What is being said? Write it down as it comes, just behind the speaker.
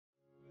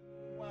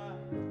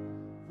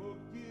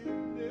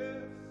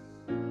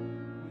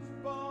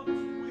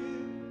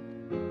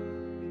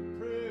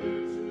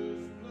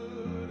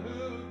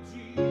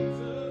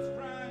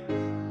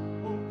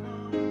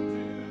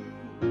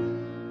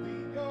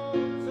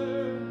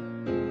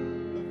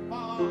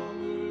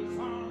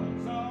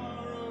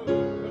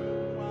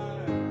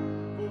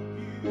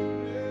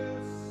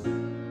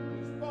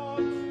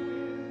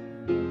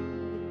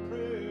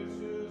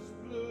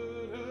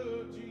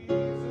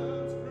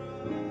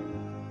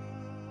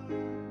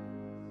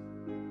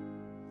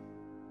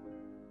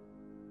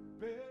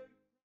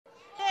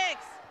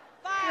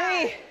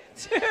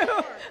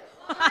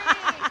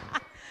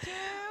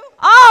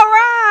All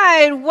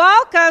right,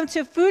 welcome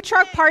to Food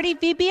Truck Party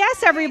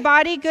VBS,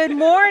 everybody. Good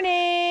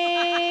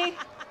morning. Wait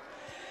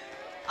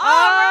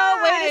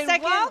a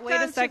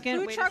second.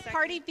 Food Truck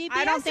Party VBS.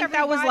 I don't think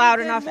that was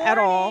loud enough at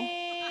all.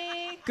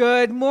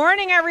 Good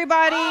morning,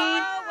 everybody.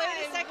 Wait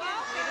a second.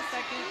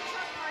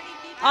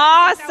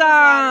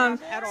 Awesome.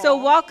 So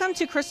welcome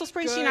to Crystal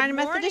Springs United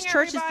Methodist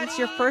Church. If it's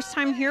your first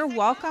time here,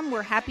 welcome.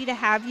 We're happy to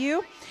have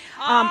you.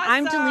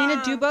 I'm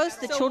Delina Dubos,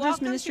 the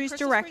Children's Ministries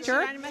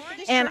Director,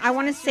 and I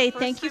want to say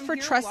thank you for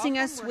trusting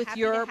us with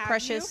your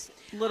precious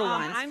little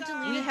ones.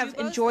 We have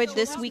enjoyed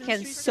this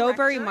weekend so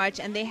very much,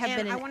 and they have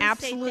been an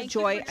absolute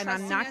joy, and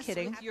I'm not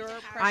kidding.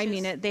 I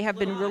mean it. They have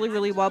been really,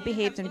 really well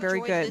behaved and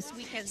very good.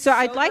 So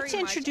I'd like to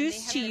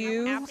introduce to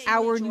you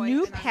our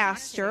new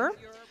pastor,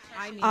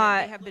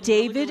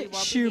 David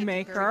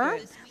Shoemaker.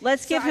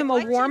 Let's give him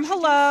a warm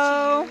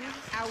hello.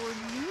 Our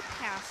new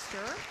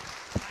pastor,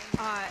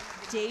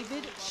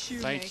 David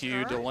Shoemaker. Thank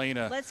you,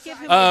 Delina. Let's give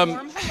him a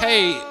warm hello.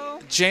 Hey,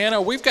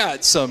 Jana, we've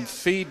got some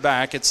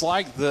feedback. It's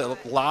like the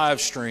live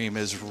stream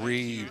is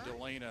you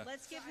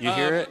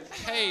hear it?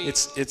 Hey,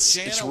 it's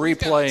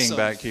replaying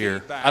back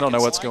here. I don't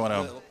know what's going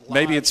on.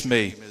 Maybe it's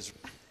me.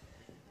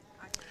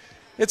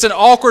 It's an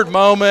awkward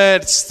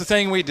moment. It's the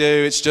thing we do.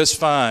 It's just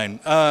fine.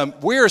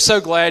 We are so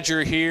glad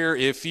you're here.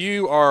 If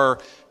you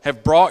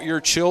have brought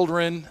your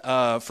children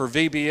for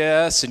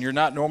VBS and you're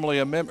not normally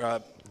a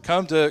member,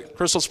 come to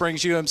Crystal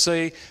Springs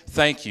UMC.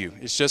 Thank you.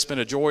 It's just been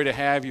a joy to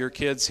have your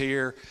kids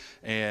here,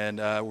 and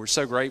we're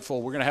so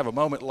grateful. We're going to have a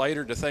moment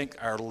later to thank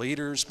our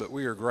leaders, but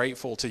we are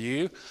grateful to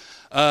you.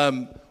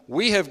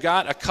 We have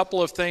got a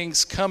couple of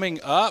things coming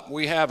up.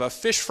 We have a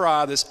fish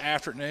fry this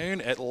afternoon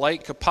at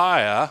Lake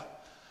Capaya.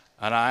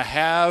 And I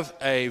have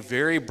a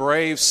very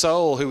brave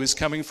soul who is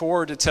coming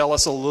forward to tell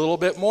us a little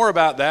bit more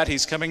about that.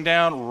 He's coming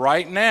down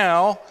right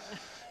now.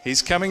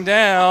 He's coming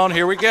down.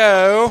 Here we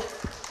go.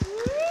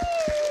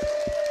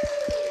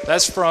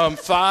 That's from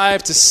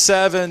 5 to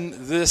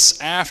 7 this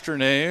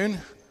afternoon.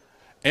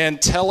 And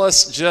tell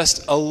us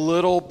just a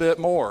little bit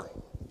more.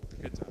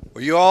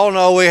 Well, you all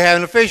know we're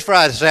having a fish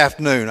fry this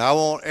afternoon. I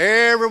want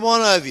every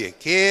one of you,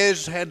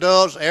 kids,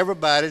 adults,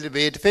 everybody, to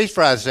be at the fish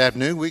fry this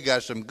afternoon. We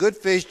got some good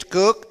fish to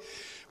cook.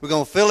 We're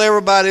going to fill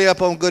everybody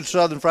up on good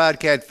southern fried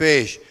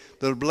catfish.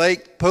 The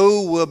lake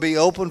pool will be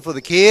open for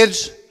the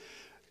kids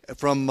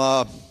from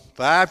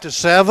 5 to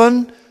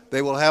 7.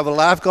 They will have a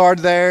lifeguard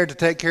there to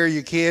take care of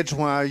your kids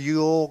while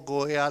you'll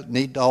go out and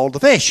eat all the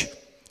fish.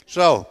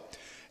 So,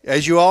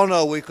 as you all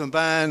know, we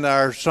combined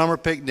our summer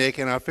picnic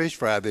and our fish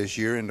fry this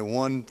year into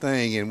one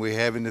thing, and we're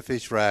having the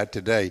fish fry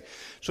today.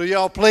 So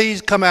y'all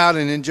please come out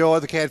and enjoy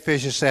the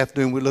catfish this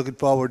afternoon. We're looking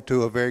forward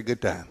to a very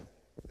good time.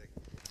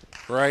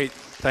 Great.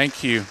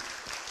 Thank you.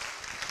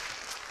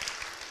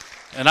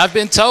 And I've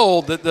been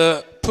told that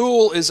the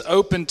pool is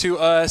open to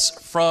us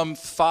from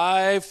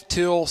 5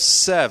 till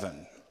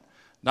 7.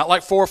 Not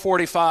like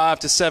 4:45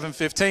 to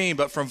 7:15,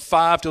 but from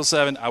 5 till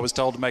 7. I was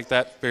told to make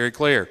that very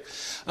clear.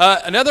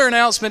 Another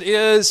announcement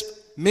is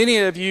many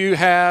of you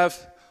have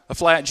a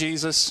flat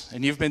Jesus,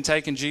 and you've been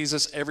taking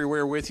Jesus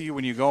everywhere with you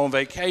when you go on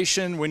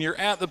vacation, when you're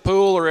at the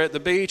pool or at the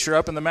beach or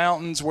up in the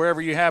mountains,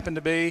 wherever you happen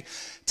to be.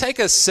 Take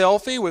a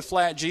selfie with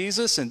flat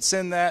Jesus and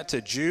send that to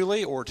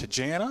Julie or to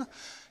Jana.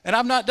 And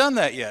I've not done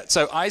that yet.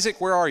 So, Isaac,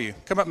 where are you?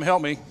 Come up and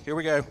help me. Here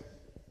we go.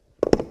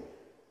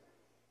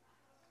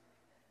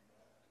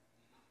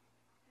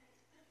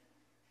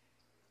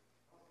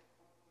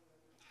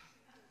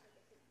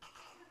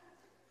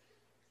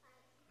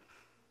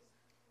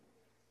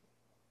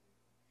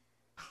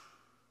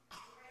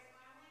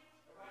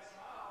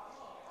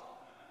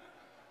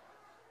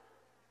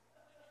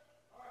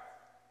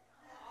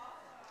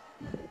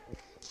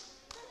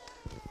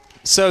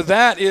 So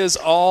that is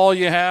all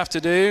you have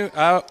to do.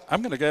 I'm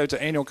going to go to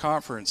annual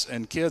conference,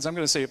 and kids, I'm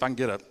going to see if I can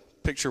get a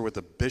picture with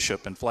the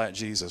bishop and flat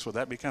Jesus. Would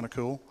that be kind of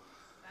cool?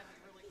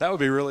 That would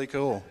be really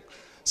cool.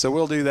 So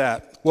we'll do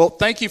that. Well,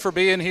 thank you for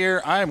being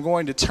here. I am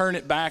going to turn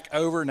it back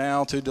over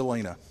now to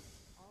Delina.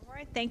 All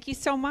right, thank you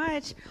so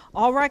much.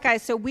 All right,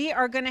 guys, so we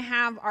are going to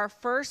have our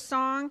first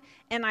song,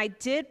 and I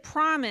did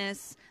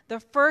promise the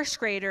first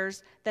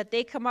graders that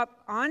they come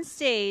up on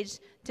stage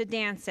to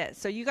dance it.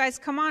 So you guys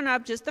come on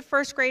up, just the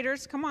first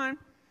graders, come on.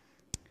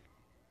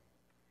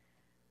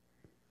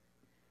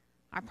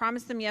 I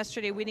promised them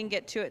yesterday, we didn't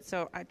get to it,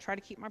 so I try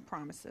to keep my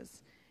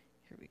promises.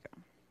 Here we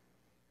go.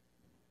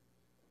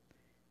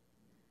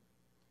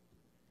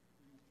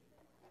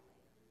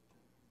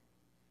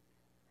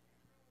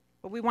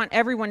 But we want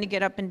everyone to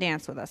get up and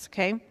dance with us,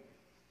 okay?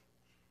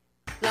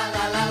 La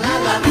la la la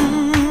la la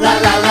la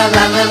la la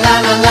la la la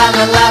la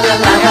la la la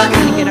la.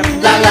 Everyone get up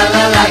and dance.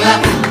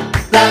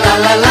 La la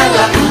la la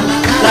la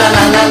la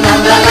la la la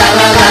la la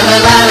la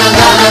la la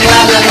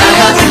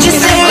la. Would you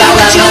say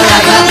what you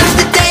like? It's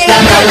the day. La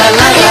la la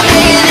la la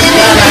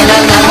la la la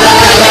la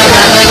la.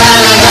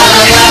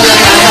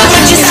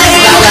 Would you say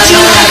what you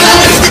like?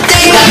 It's the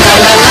day. La la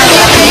la la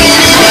la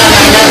la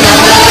la la la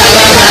la.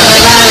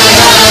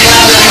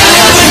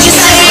 Would you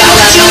say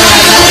what you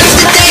like? It's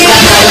the day. La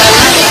la la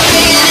la la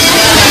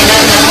la la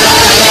la.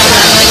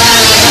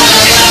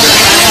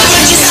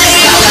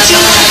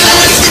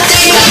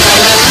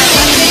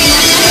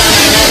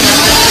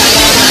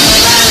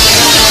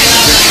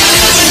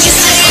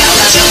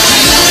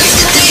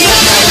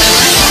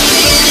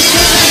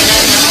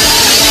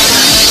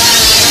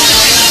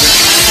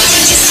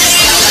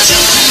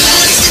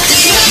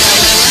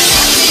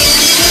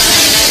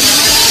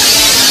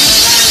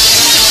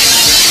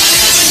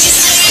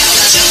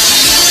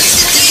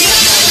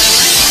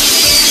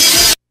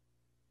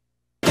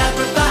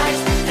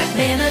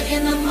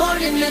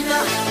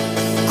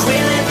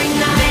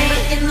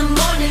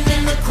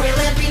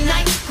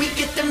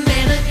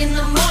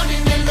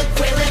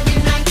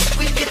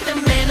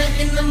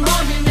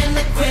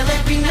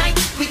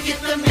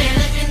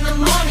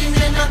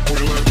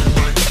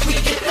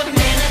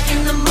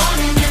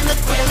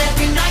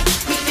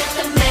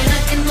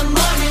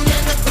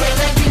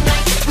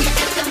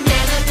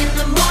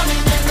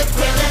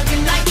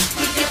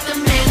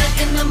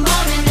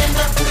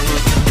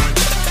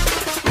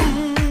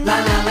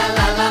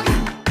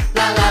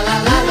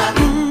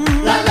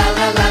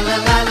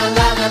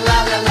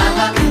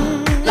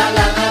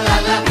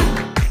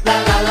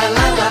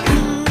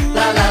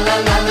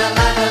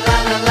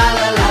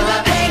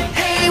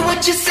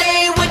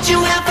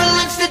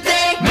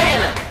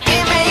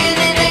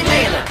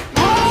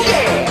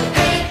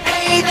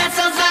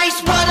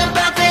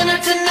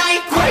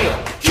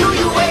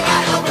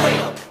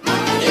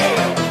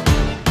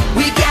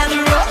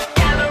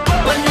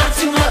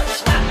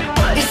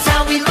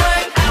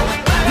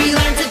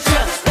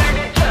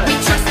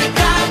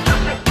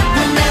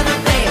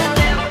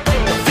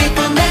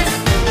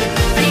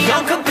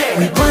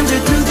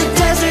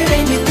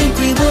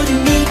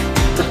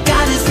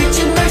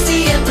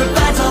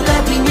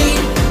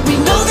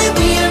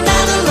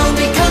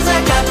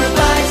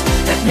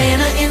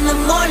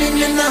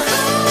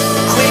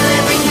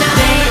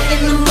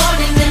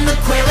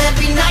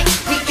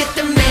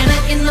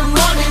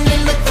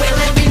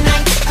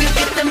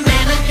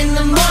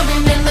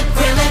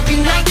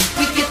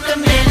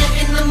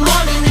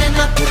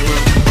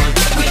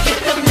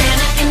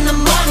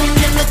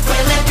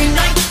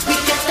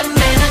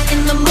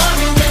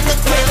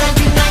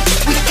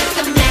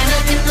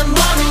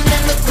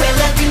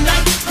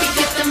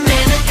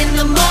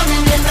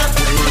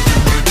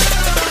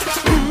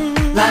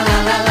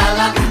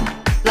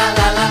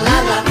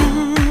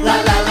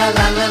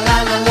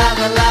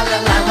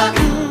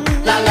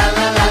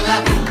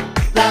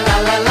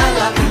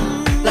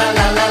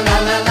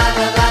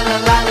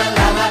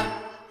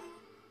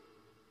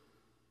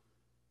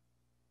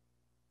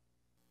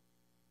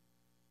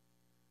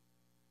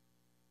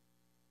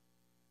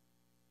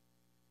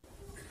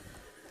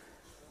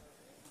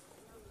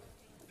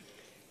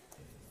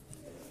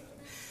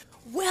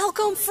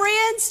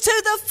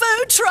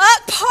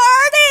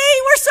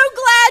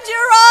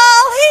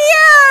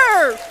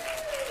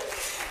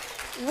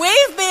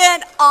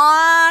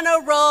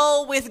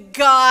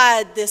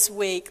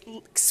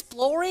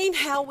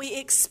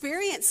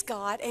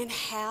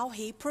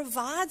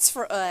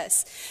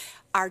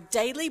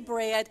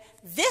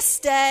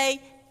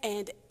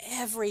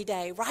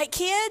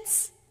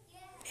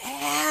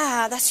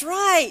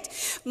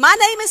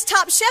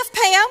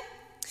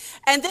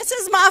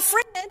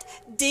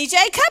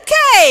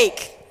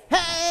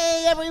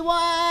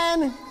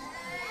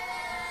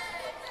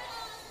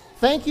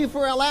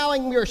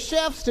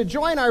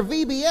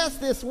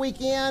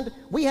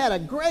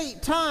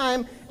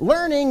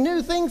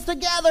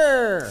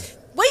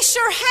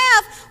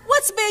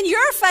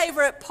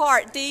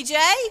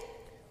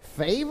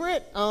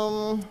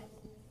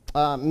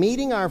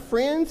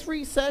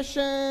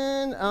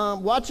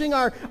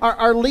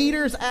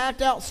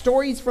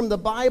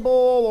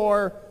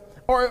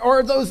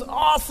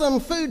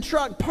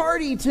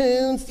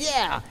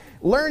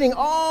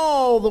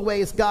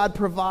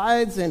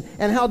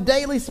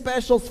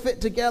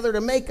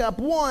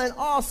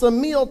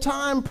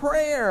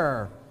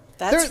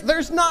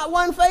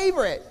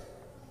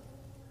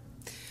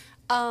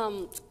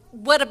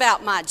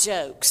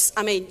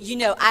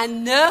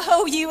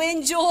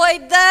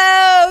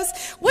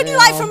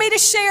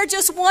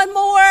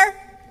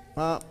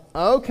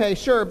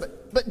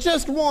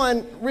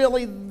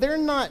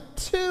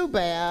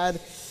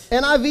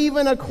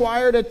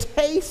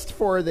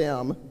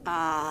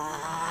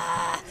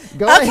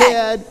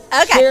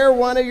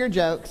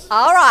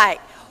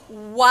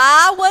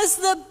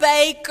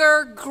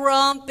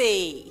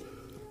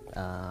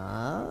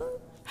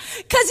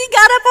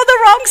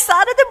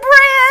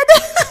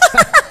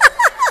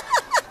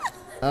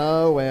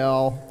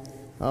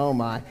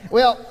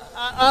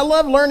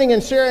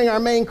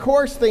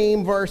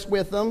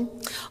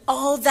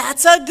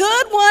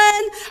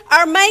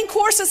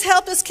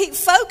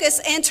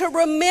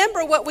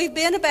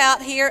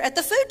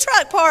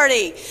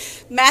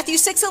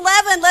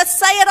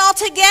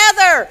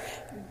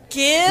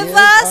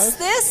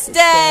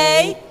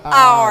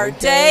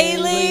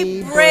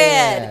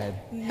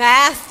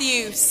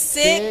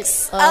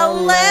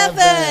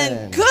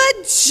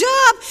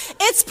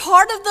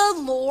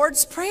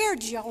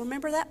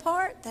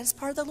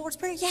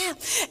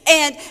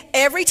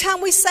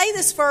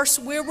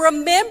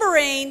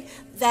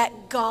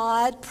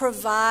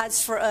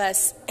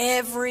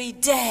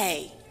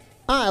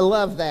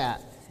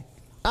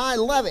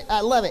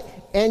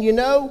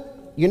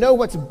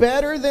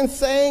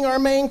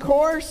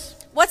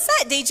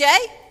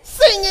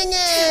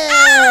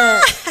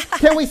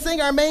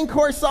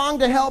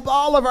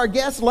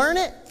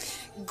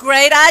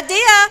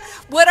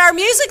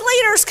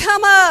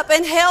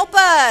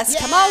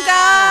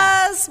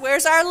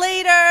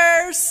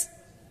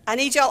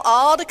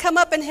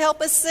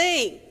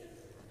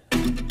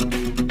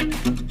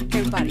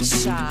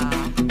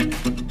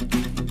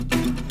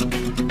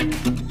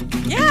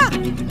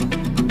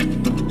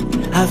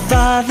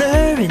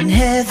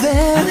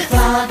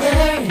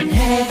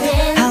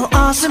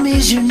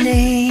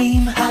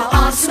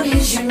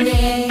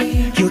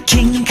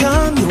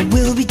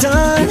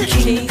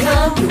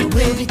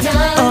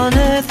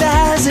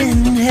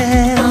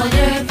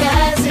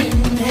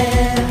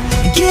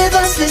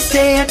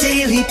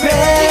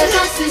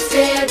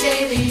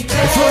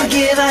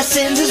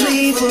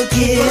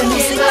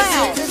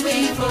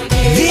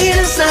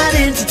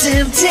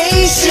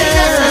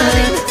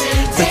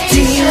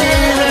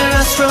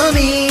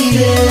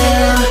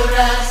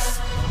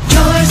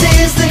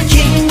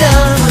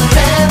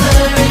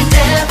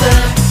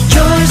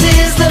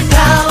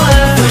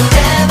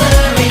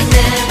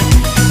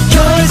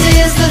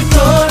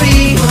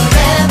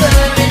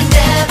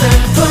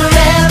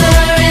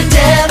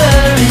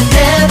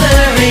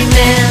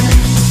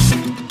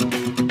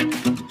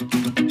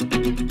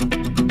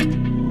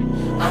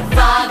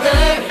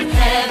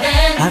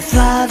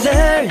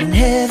 Father in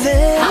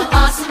heaven, how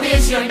awesome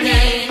is your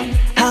name.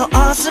 How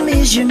awesome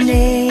is your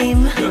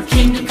name. Your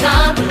kingdom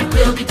come, your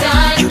will be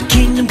done. Your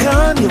kingdom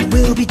come, your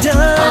will be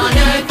done. On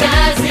earth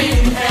as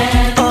in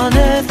heaven. On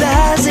earth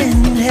as in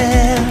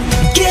heaven.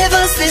 Give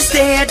us this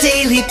day our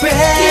daily bread.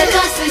 Give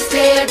us this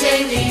day our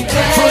daily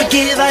bread.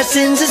 Forgive our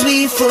sins as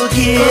we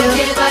forgive.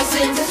 Forgive our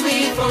sins as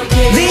we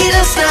forgive. Lead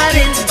us not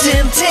into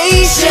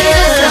temptation. Lead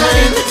us not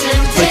into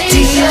temptation. But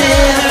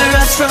deliver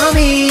us from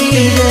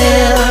evil.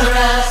 Deliver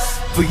us.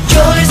 For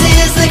yours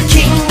is the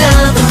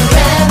kingdom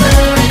forever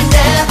and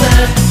ever.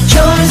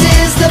 Yours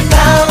is the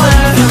power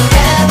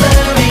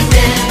forever,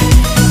 amen.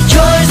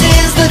 Yours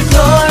is the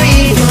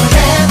glory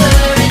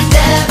forever and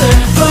ever.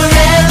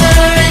 Forever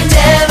and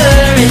ever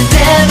and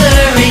ever,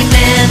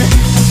 amen.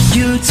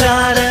 You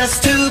taught us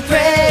to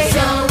pray,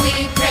 so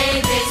we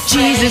pray this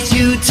Jesus, way.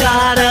 you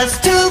taught us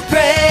to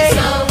pray,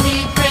 so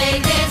we pray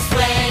this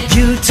way.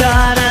 you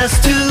taught us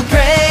to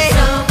pray,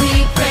 so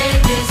we pray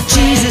this way.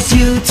 Jesus,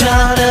 you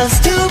taught us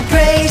to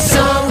pray,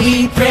 so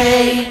we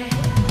pray.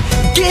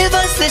 Give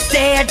us this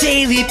day our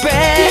daily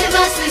bread. Give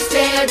us this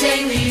day our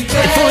daily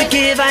bread. And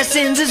forgive our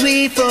sins as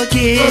we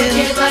forgive.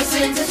 Forgive our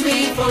sins as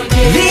we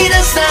forgive. Lead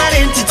us not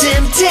into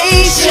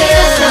temptation. Lead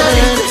us not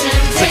into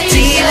temptation. But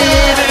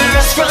deliver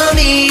us from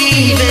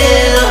evil.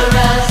 Deliver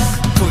us.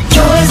 For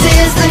yours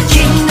is the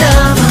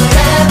kingdom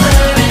forever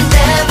and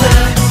ever.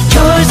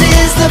 Yours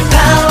is the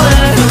power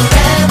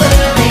forever,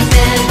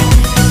 amen.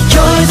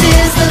 Yours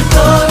is the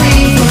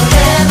glory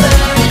forever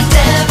and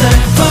ever.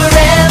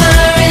 Forever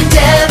and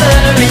ever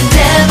and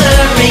ever,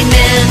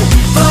 amen.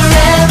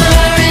 Forever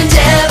and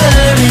ever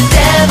and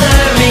ever,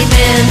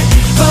 amen.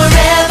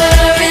 Forever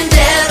and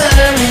ever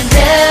and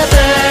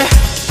ever,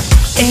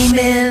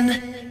 amen.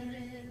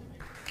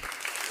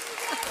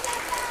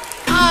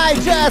 I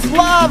just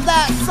love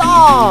that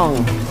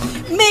song.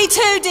 Me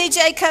too,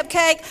 DJ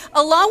Cupcake.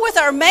 Along with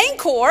our main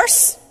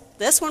course,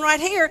 this one right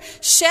here,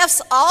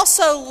 chefs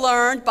also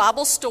learned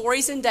Bible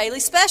stories and daily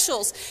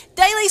specials.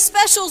 Daily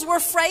specials were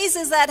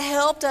phrases that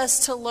helped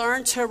us to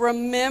learn to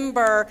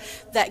remember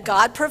that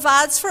God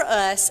provides for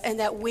us and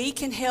that we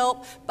can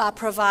help by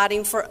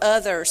providing for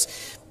others.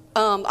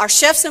 Our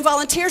chefs and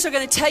volunteers are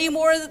going to tell you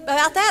more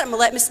about that. I'm going to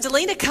let Miss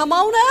Delina come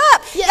on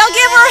up. Yay! Y'all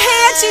give her a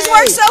hand. She's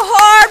worked so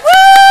hard.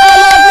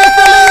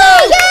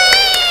 Woo!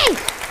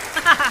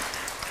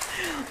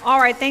 All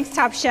right, thanks,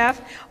 Top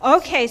Chef.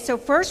 Okay, so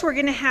first we're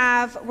gonna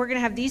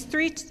have these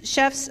three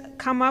chefs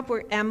come up.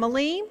 We're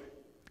Emily,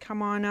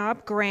 come on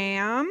up.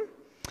 Graham,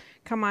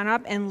 come on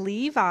up, and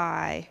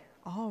Levi.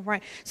 All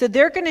right, so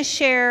they're gonna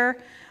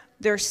share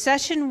their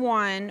session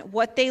 1,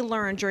 what they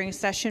learned during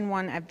session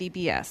 1 at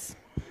VBS.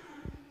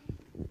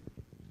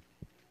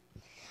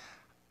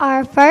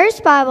 Our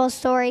first Bible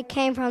story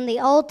came from the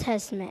Old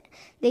Testament,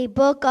 the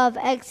book of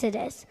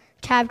Exodus,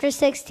 chapter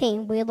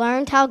 16. We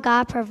learned how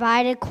God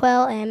provided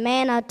quail and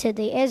manna to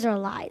the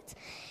Israelites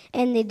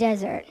in the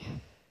desert.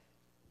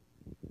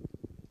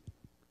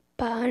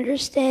 By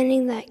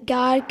understanding that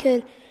God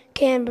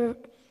can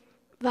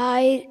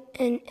provide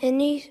in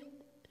any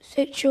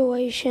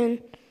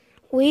situation,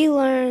 we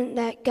learn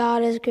that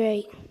God is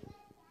great.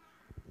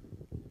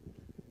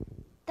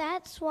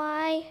 That's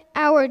why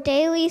our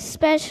daily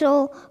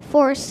special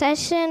for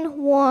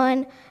session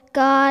 1,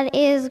 God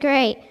is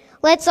great.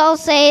 Let's all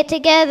say it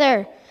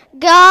together.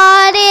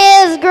 God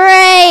is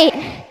great.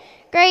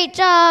 Great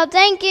job.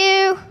 Thank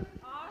you.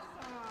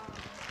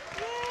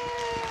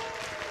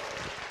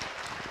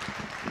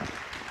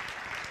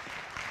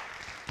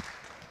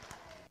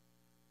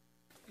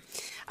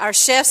 Our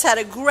chefs had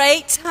a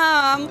great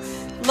time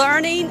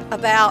learning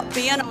about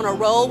being on a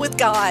roll with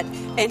God.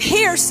 And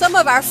here's some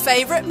of our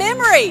favorite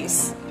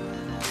memories.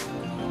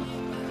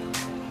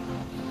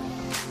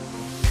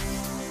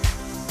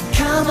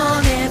 Come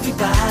on,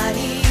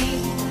 everybody.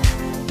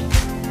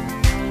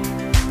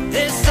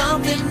 There's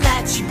something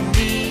that you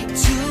need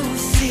to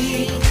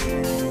see.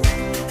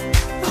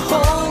 A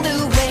whole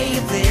new way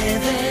of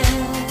living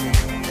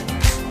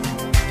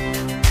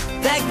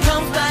that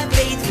comes by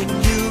faith when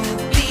you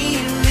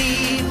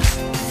believe.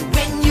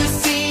 When you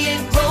see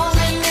it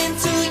rolling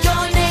into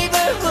your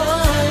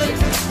neighborhood,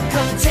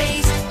 come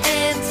taste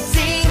and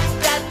see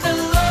that the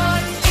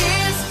Lord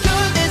is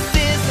good. This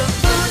is a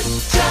food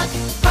truck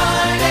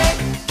party.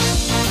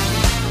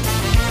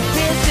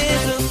 This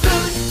is a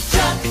food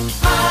truck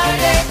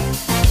party.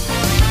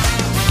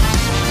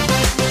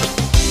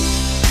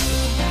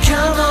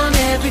 Come on,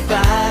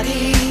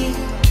 everybody.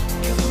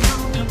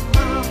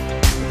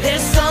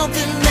 There's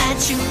something that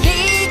you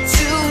need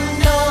to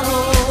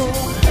know.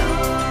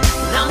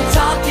 And I'm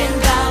talking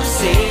about a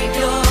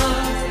Savior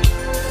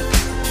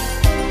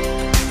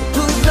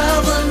whose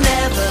love will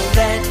never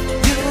let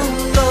you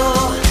go.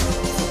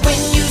 When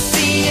you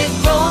see it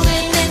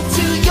rolling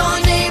into your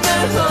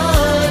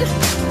neighborhood,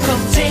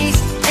 come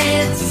taste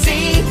and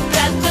see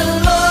that the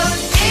Lord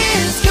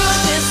is good.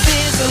 This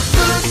is a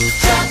food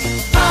truck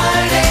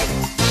party.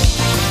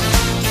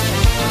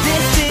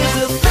 This is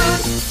a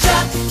food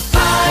truck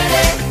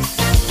party.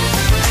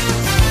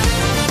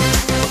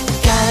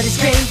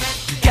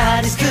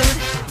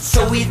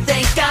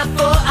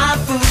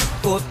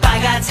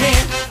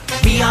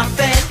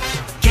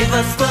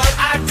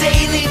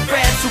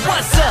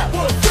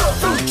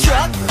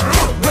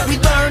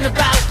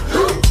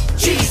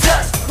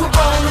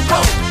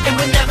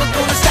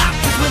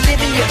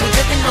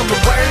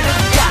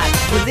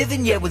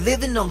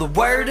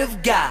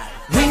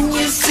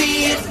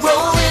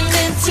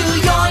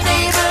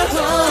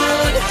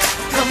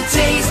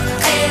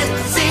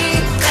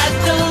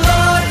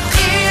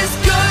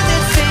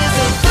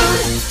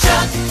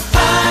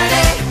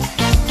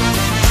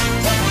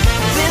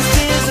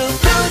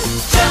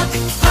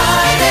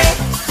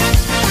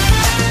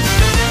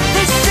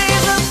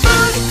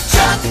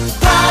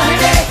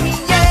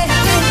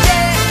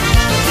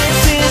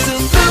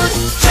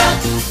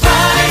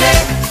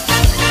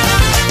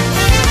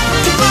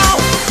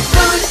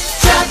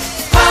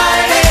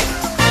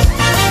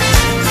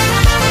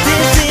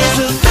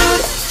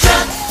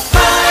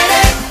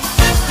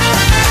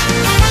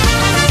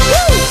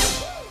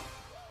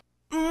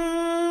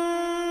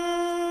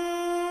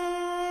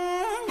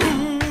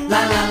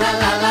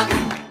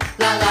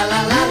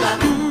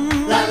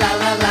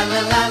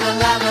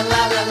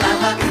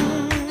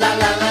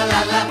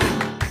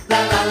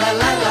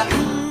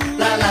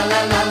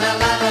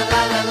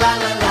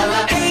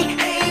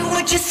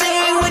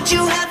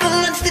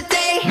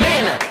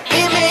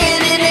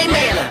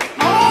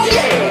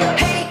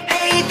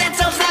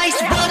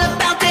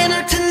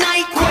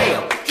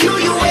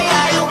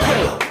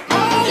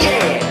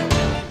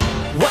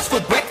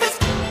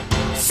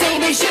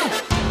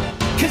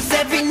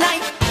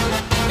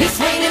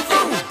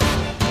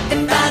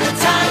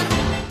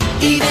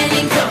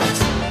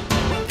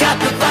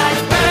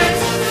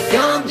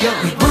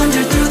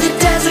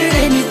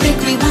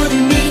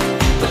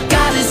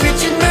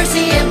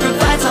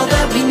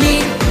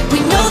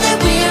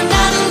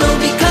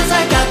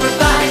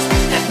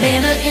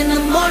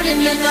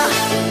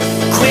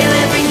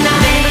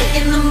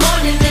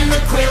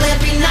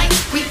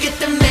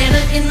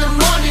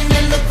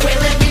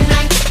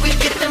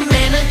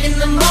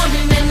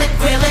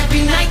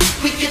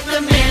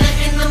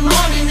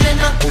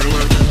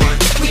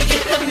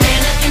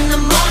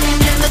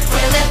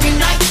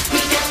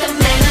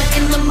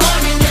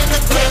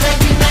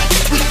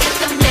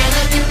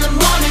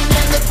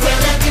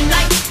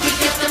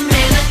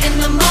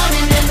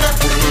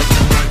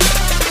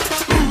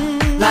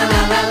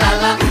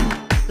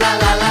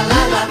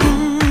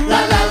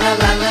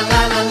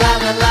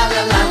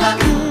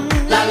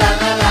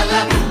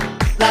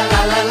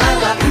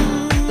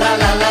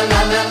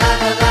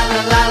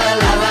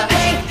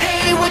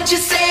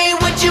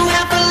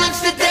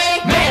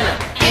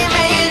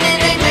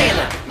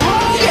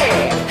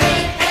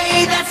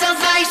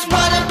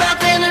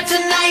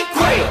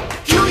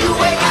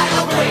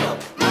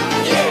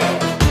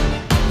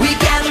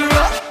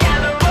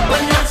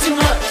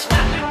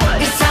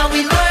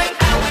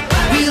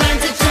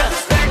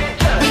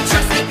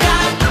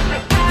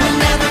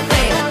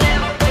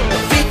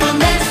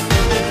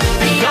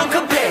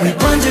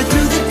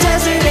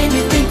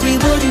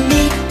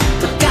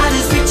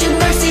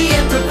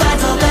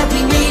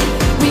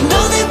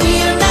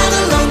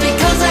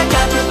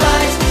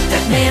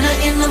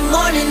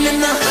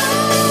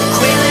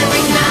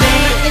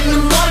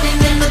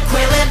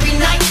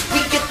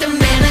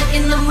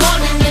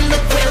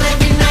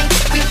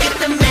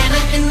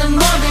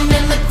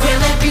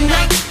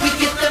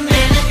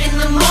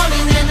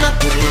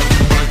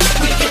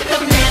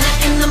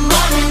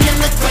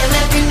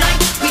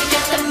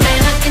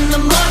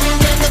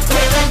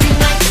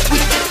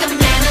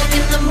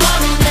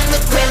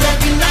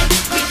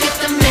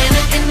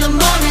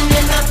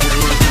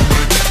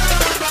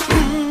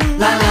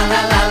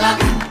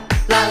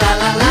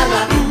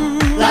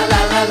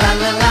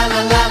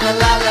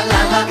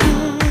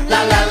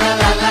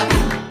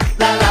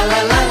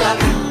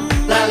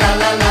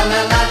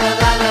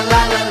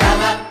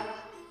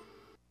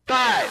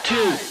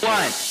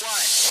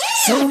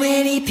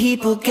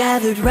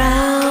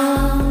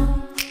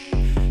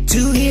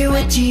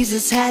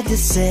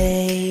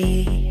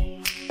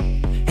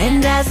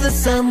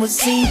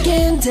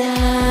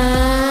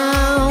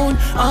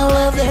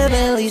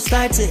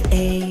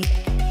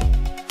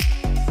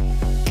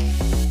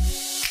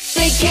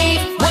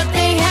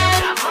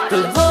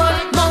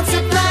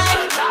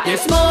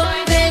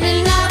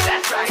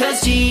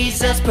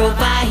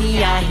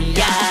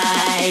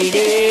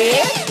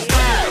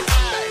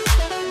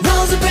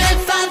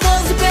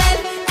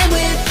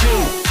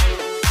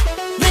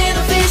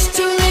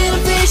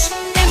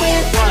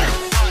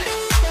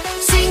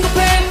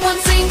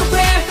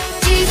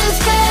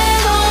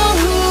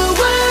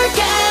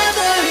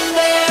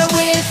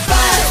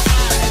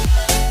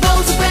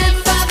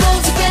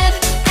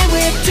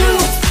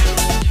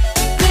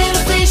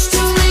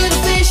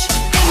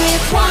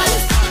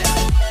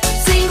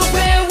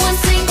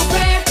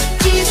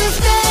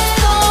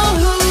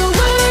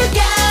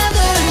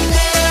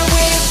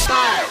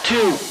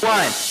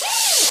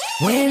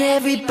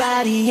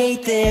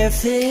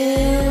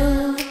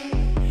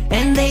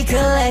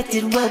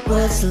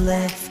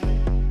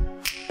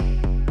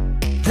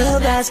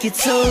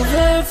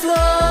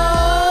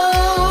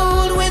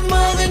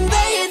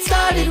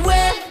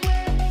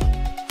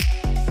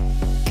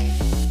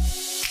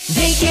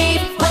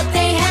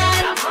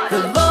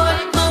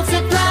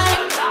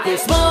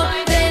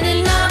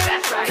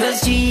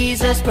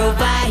 has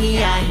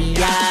provided.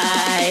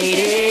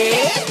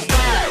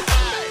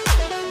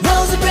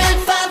 Loaves of bread,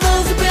 5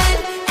 loaves of bread,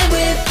 and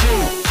with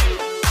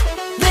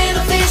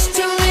little fish,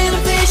 2 little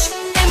fish,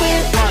 and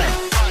with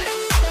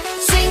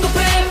single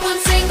prayer, 1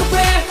 single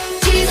prayer,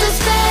 Jesus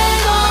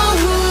fed all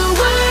who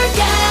were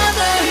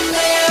gathered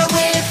there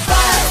with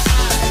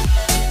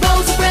 5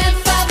 loaves of bread,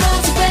 5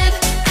 loaves of bread,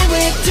 and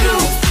with 2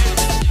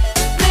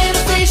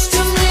 little fish, 2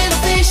 little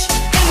fish,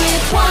 and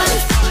with 1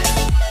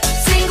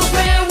 single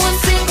prayer, 1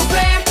 single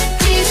prayer,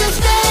 Jesus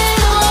fed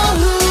all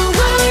who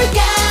were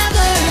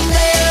gathered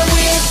there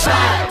with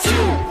 5, 2,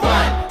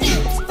 1,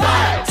 eat,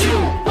 5, 2,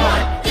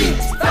 1, eat,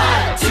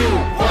 5, 2,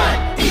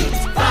 1, eat,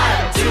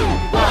 5, 2,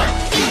 1,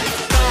 eat,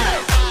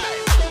 5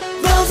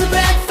 loaves of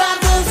bread,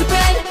 5 loaves of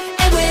bread,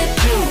 and with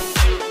 2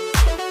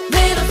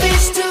 little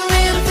fish, 2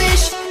 little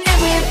fish, and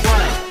with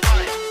 1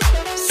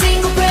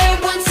 single prayer,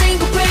 1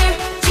 single prayer,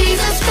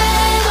 Jesus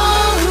fed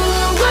all who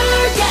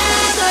were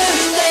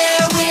gathered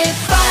there with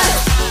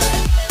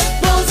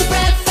 5 loaves of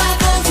bread,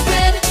 5 loaves of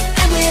bread,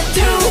 and with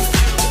 2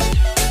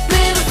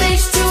 little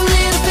fish, 2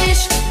 little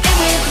fish, and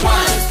with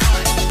 1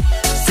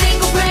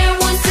 single prayer,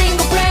 1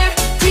 single prayer,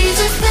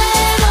 Jesus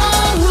fed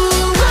all who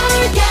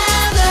were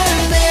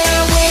gathered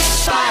there with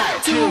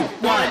 5, 2,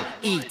 1,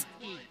 eat.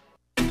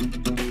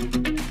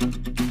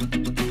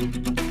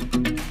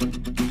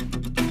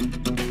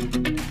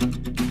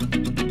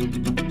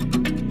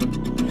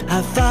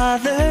 Our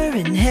Father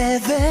in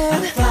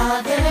heaven,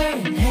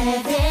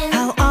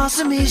 how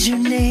awesome is your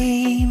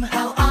name?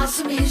 How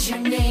awesome is your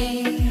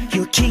name?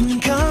 Your kingdom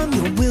come,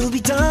 your will be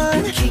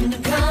done. Your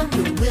kingdom come,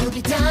 your will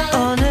be done.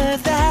 On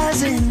earth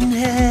as in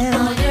heaven.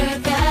 On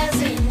earth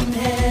as in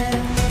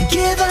heaven.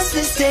 Give us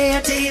this day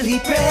our daily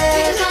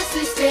bread. Give us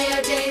this day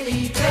our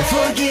daily bread.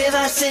 Forgive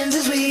our sins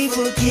as we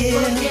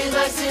forgive. Forgive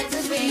our sins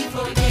as we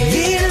forgive.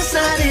 Lead us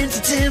not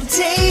into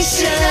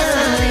temptation.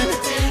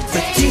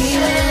 But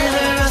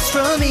deliver us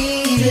from evil.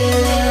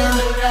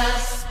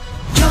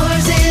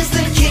 Yours is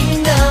the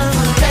kingdom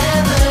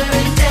forever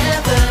and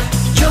ever.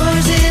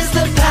 Yours is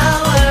the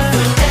power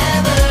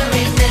forever,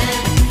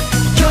 amen.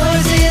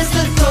 Yours is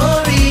the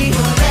glory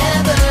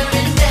forever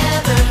and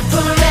ever.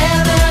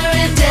 Forever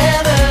and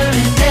ever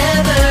and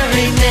ever,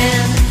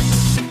 amen.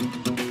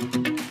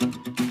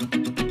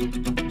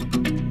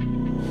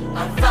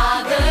 Our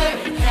Father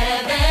in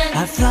heaven.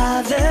 Our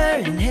Father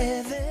in heaven.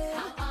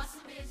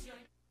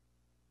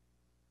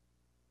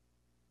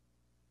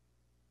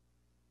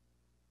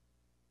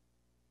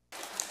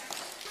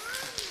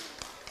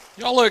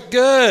 Y'all look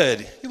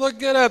good. You look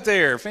good up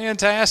there.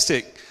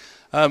 Fantastic.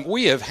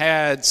 We have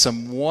had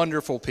some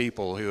wonderful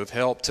people who have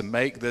helped to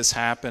make this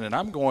happen, and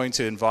I'm going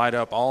to invite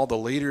up all the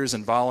leaders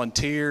and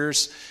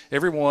volunteers,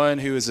 everyone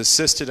who has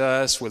assisted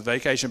us with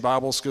Vacation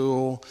Bible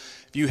School.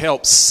 If you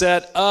helped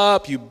set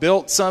up, you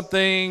built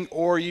something,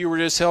 or you were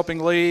just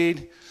helping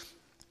lead,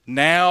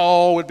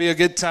 now would be a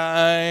good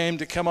time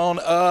to come on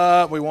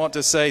up. We want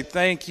to say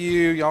thank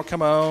you. Y'all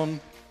come on.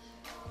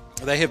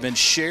 They have been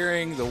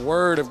sharing the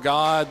Word of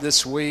God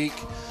this week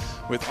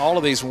with all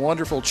of these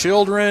wonderful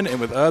children and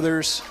with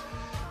others.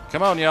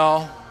 Come on,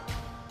 y'all.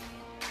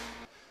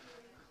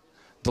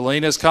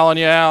 Delina's calling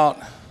you out.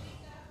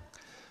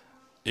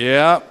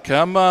 Yeah,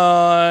 come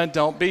on.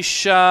 Don't be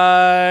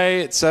shy.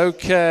 It's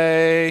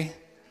okay.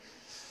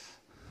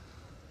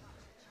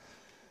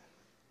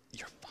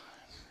 You're fine.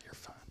 You're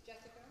fine.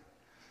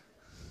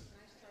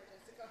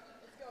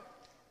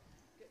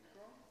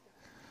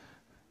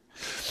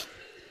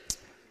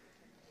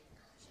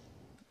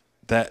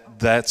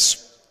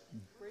 That's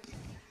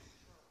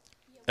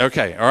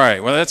okay. All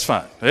right. Well, that's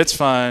fine. It's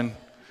fine.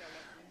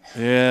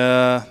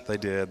 Yeah, they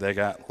did. They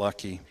got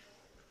lucky.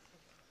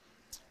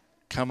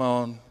 Come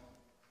on.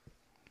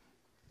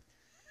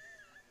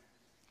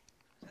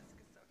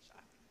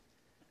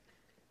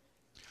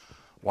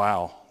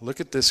 Wow. Look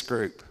at this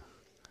group.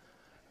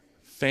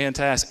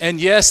 Fantastic. And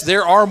yes,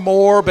 there are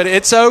more, but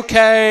it's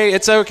okay.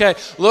 It's okay.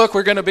 Look,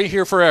 we're going to be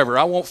here forever.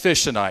 I won't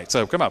fish tonight,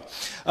 so come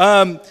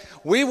on.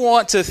 We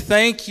want to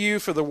thank you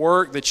for the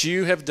work that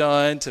you have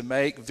done to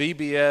make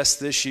VBS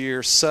this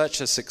year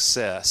such a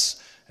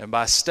success. And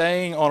by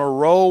staying on a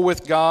roll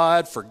with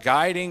God, for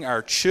guiding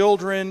our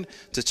children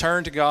to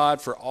turn to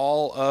God for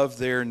all of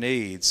their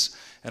needs.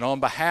 And on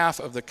behalf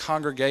of the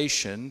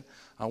congregation,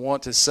 I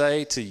want to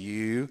say to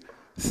you,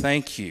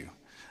 thank you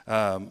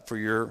for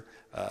your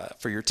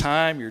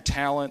time, your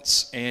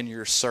talents, and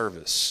your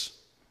service.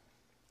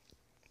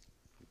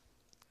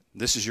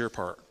 This is your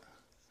part.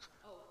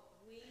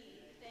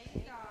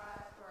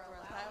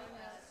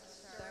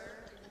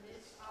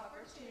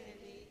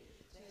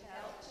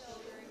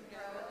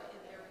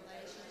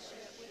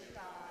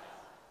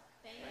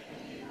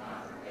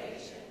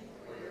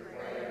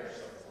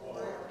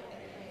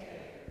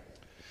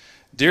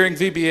 During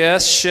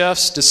VBS,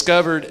 chefs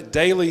discovered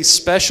daily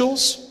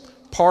specials,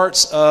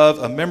 parts of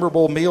a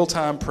memorable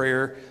mealtime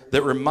prayer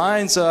that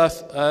reminds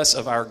us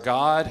of our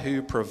God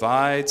who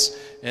provides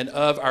and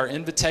of our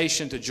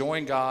invitation to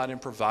join God in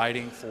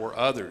providing for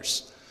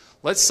others.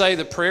 Let's say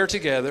the prayer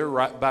together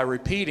by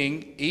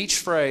repeating each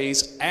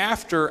phrase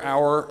after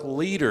our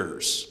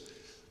leaders.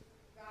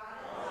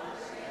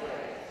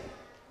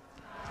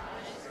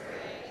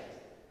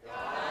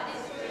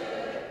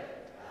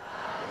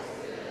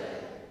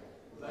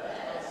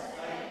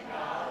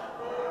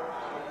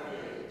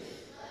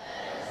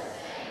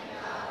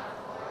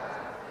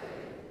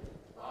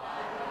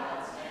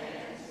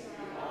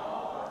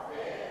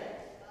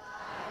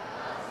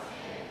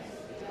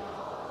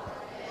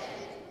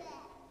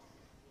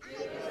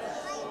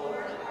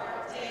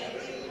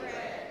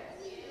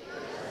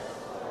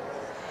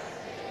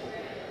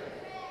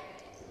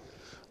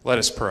 Let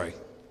us pray.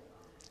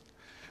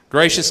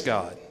 Gracious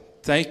God,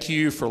 thank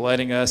you for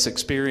letting us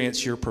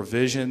experience your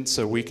provision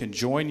so we can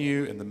join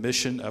you in the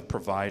mission of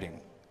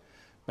providing.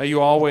 May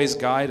you always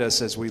guide us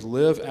as we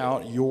live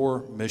out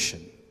your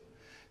mission.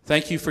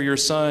 Thank you for your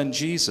Son,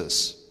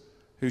 Jesus,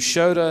 who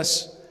showed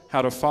us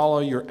how to follow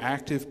your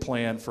active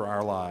plan for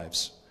our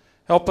lives.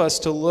 Help us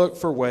to look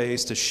for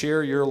ways to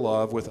share your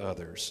love with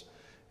others.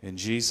 In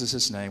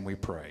Jesus' name we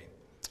pray.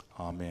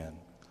 Amen.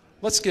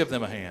 Let's give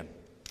them a hand.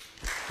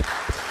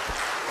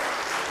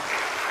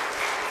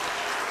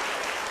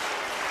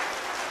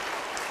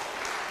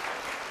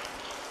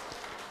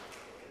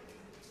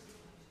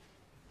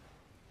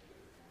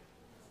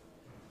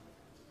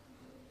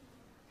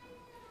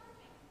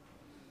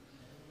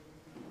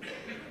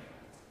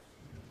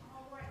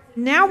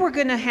 Now we're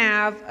going to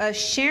have a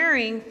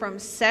sharing from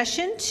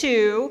session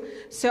 2.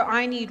 So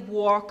I need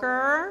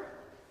Walker,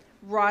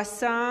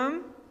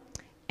 Rossum,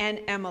 and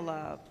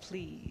Emila,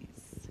 please.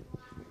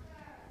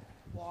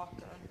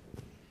 Walker.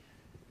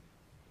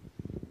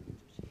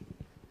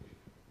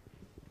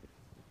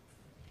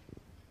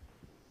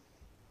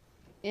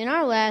 In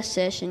our last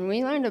session,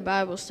 we learned a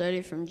Bible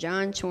study from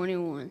John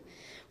 21,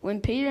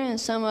 when Peter and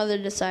some other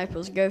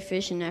disciples go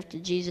fishing after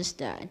Jesus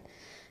died.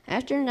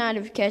 After a night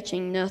of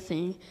catching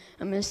nothing,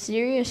 a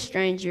mysterious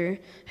stranger,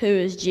 who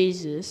is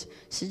Jesus,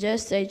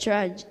 suggests they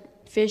try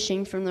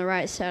fishing from the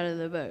right side of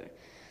the boat.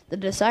 The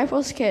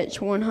disciples catch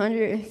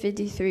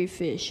 153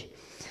 fish.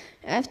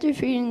 After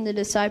feeding the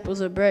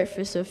disciples a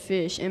breakfast of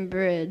fish and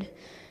bread,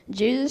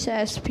 Jesus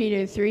asks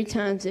Peter 3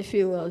 times if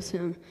he loves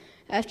him.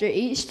 After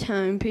each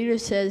time, Peter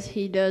says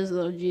he does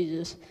love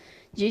Jesus.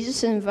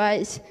 Jesus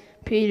invites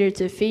Peter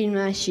to feed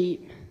my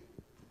sheep.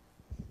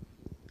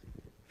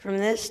 From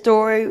this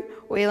story,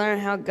 we learn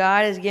how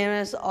God has given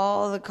us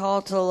all the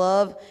call to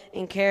love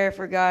and care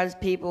for God's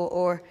people,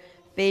 or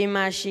feed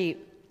my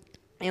sheep.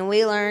 And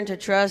we learn to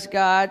trust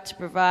God to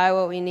provide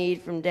what we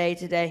need from day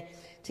to day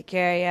to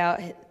carry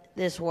out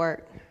this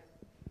work.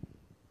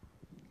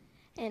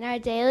 And our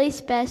daily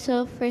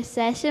special for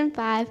session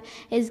 5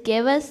 is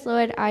Give Us,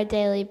 Lord, Our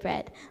Daily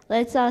Bread.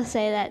 Let's all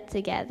say that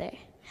together.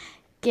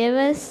 Give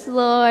us,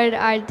 Lord,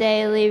 our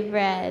daily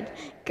bread.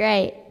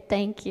 Great.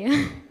 Thank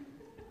you.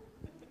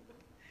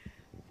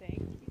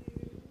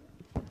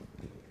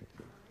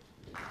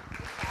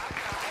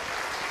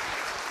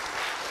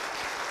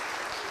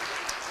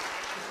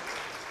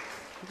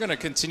 We're going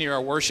to continue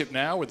our worship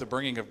now with the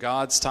bringing of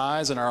God's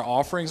tithes and our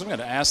offerings. I'm going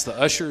to ask the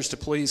ushers to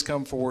please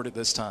come forward at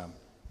this time.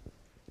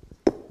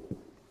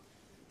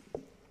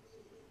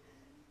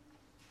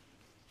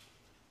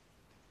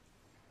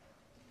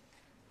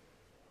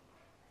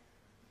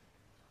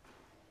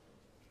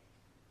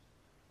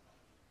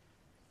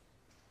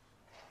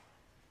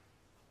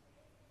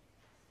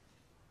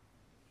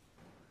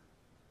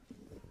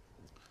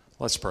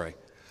 Let's pray.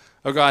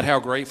 Oh God, how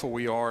grateful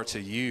we are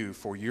to you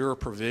for your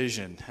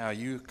provision, how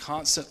you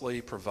constantly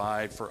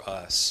provide for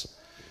us.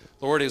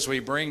 Lord, as we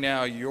bring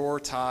now your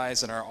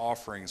tithes and our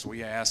offerings,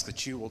 we ask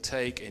that you will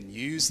take and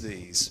use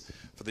these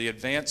for the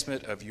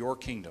advancement of your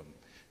kingdom.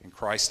 In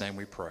Christ's name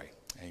we pray.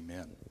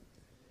 Amen.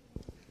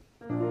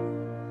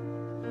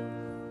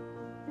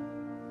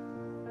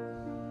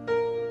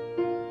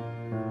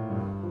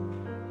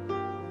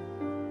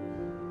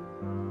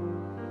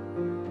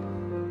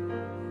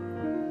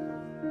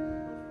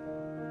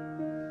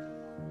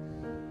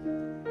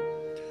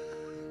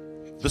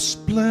 The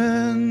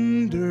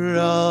splendor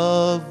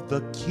of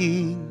the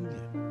King,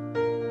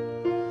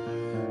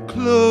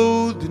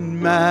 clothed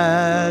in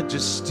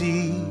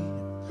majesty,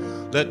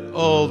 let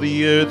all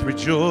the earth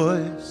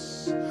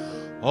rejoice,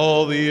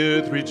 all the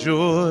earth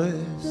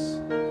rejoice.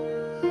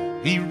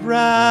 He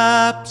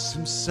wraps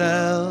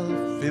himself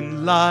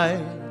in light,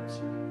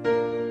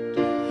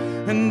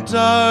 and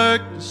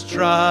darkness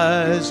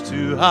tries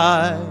to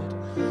hide,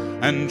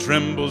 and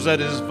trembles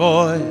at his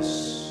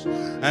voice,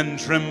 and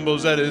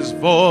trembles at his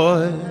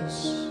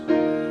voice.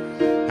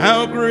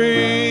 How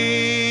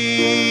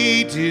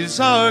great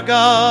is our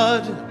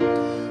God!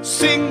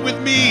 Sing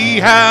with me,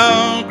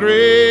 how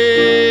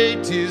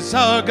great is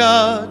our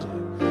God!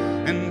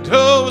 And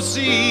oh,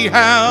 see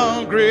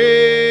how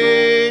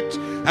great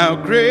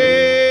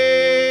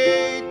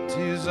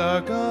is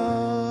our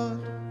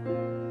God!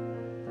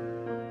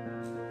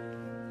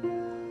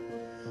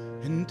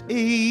 And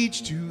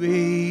age to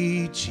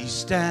age he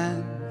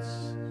stands,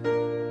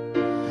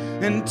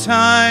 and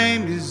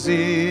time is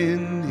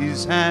in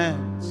his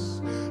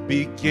hands.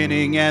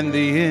 beginning and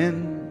the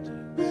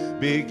end,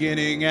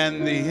 beginning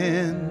and the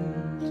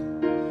end.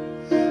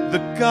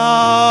 The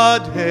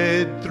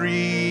Godhead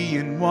 3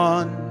 in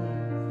 1.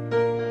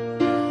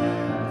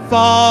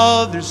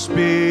 Father,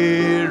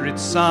 Spirit,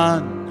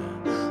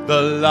 Son,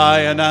 the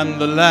Lion and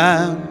the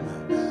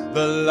Lamb,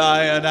 the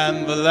Lion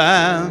and the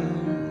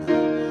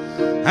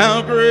Lamb.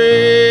 How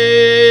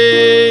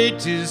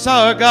great is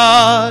our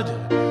God.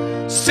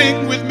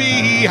 Sing with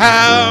me,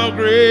 how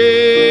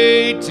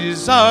great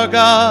is our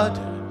God.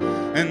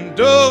 And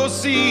oh,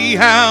 see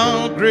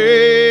how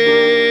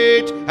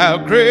great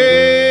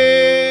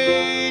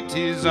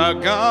is our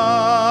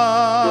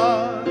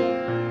God.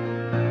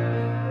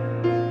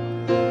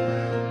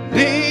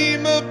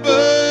 Name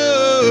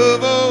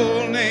above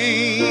all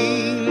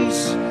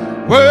names,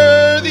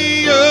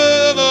 worthy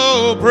of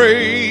all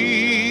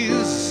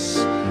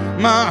praise.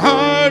 My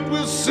heart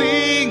will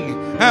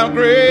sing, how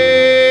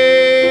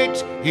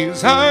great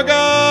is our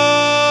God.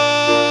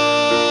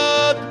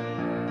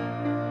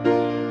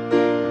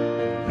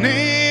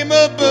 Name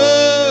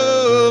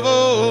above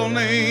all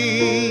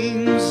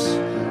names,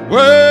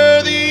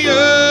 worthy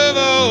of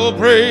all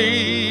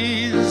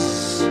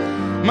praise.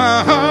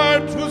 My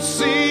heart will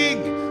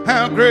sing,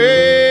 how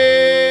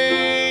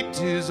great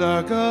is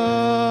our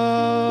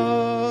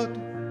God.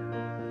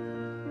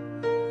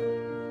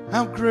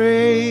 How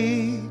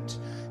great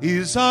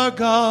is our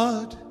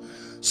God.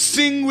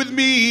 Sing with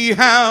me,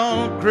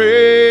 how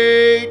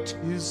great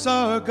is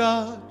our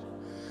God.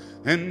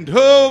 And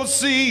oh,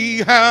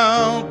 see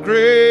how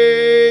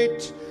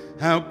great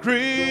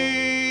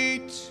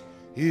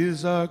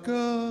is our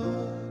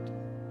God.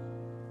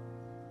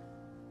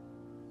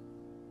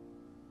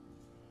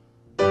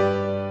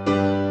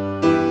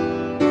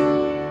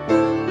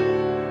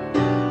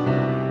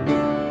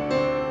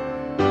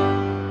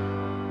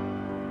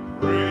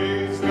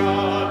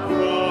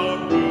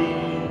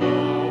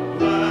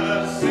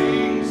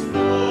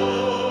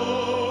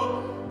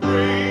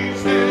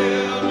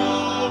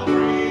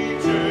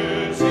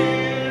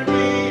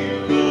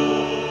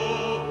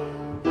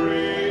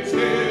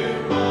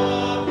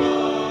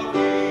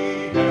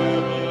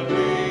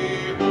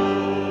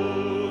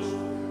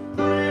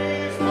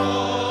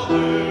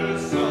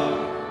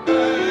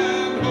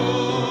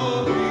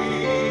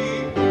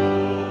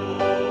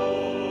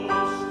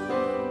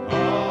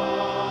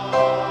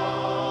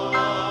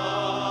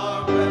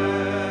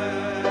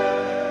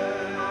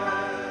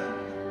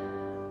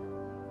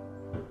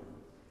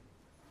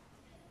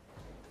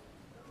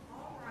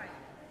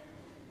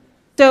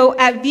 So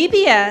at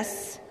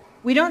VBS,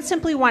 we don't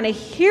simply want to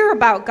hear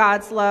about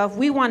God's love,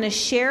 we want to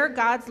share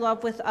God's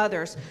love with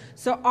others.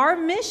 So our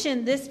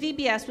mission this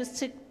VBS was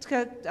to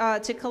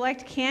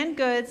collect canned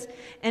goods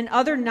and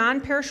other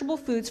non-perishable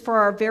foods for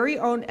our very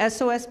own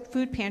SOS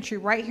Food Pantry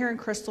right here in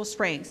Crystal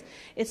Springs.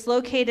 It's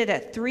located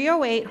at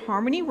 308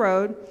 Harmony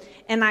Road,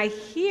 and I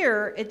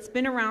hear it's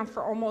been around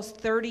for almost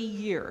 30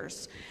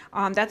 years.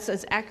 That's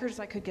as accurate as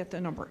I could get the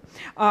number.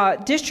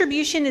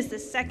 Distribution is the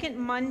second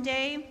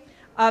Monday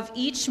of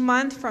each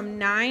month from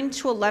 9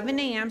 to 11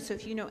 a.m. So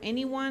if you know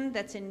anyone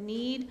that's in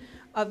need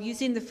of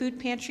using the food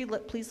pantry,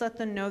 please let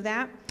them know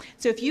that.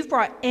 So if you've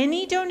brought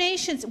any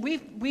donations,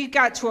 we've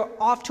got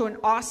off to an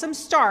awesome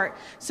start.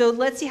 So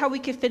let's see how we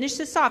can finish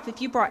this off.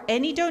 If you brought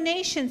any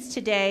donations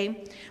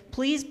today,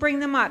 please bring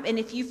them up. And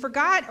if you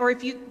forgot, or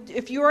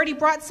if you already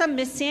brought some,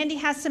 Miss Sandy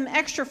has some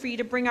extra for you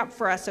to bring up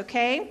for us,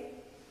 okay?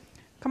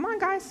 Come on,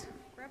 guys.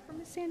 Grab from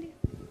Miss Sandy.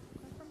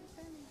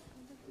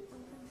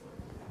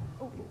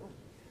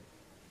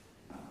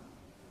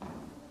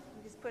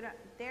 Put it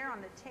there on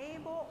the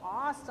table.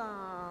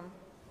 Awesome.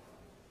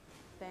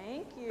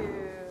 Thank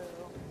you.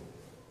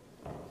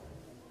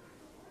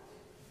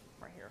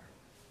 Right here.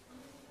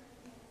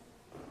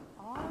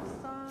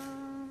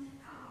 Awesome.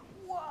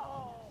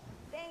 Whoa.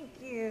 Thank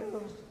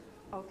you.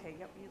 Okay,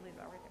 yep, you leave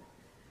that right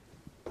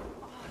there.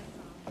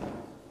 Awesome.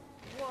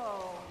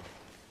 Whoa.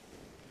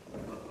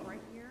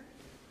 Right here.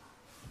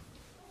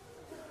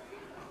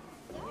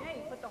 Yeah,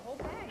 you put the whole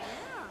bag,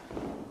 yeah.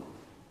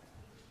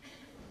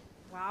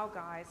 Wow,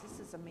 guys, this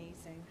is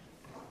amazing.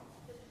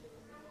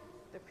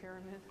 The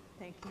pyramid,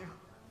 thank you.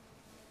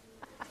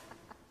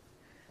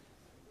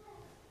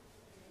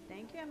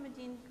 Thank you,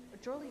 Emmadine.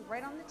 Jolie,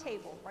 right on the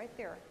table, right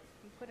there.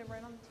 You put it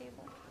right on the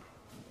table.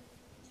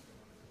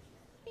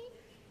 Beep.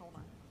 Hold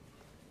on.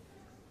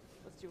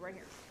 Let's do right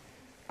here.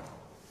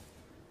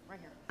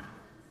 Right here.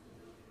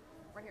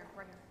 Right here,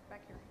 right here,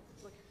 back here.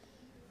 Look.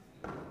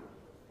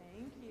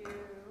 Thank you.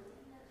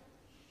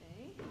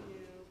 Thank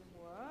you.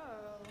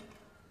 Whoa.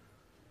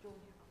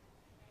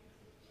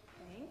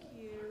 Thank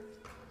you.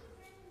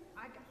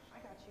 I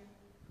got you.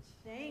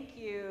 Thank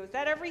you. Is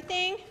that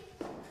everything?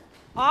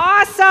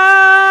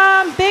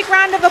 Awesome! Big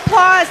round of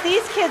applause.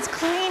 These kids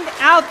cleaned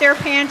out their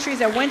pantries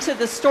and went to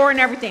the store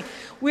and everything.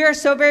 We are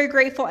so very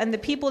grateful, and the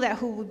people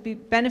who will be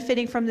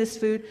benefiting from this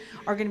food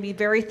are going to be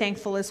very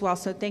thankful as well.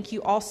 So thank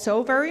you all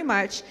so very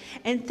much.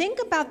 And think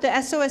about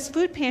the SOS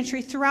Food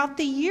Pantry throughout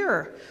the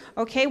year.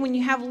 Okay, when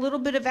you have a little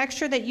bit of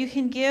extra that you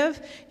can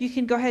give, you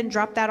can go ahead and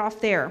drop that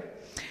off there.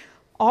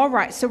 All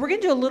right, so we're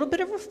going to do a little bit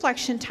of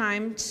reflection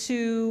time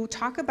to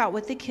talk about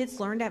what the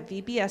kids learned at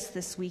VBS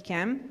this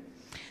weekend.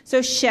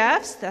 So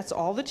chefs, that's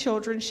all the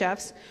children,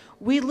 chefs,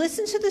 we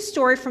listened to the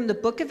story from the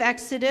book of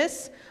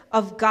Exodus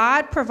of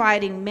God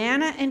providing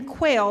manna and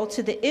quail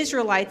to the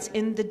Israelites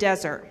in the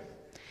desert.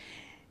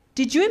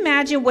 Did you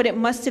imagine what it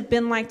must have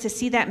been like to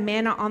see that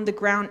manna on the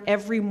ground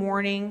every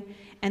morning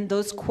and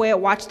those quail,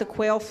 watch the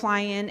quail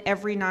fly in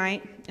every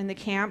night in the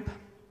camp?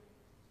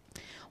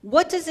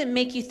 What does it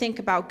make you think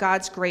about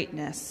God's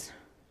greatness?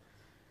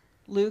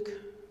 Luke,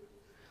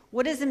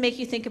 what does it make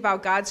you think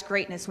about God's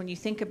greatness when you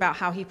think about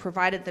how he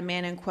provided the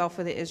manna and quail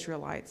for the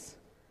Israelites?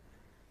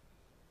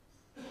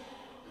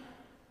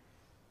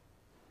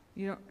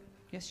 You don't?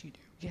 Yes, you do.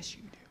 Yes,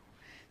 you do.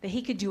 That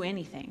he could do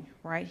anything,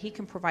 right? He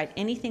can provide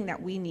anything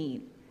that we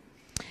need.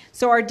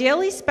 So our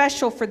daily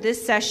special for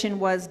this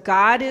session was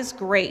God is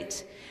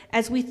great.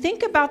 As we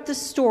think about the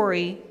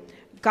story,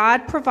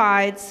 God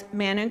provides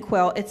manna and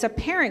quail. It's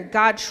apparent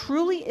God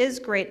truly is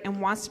great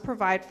and wants to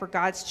provide for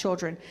God's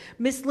children.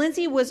 Miss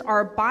Lindsay was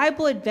our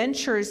Bible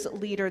Adventures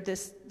leader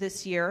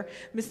this year.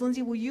 Miss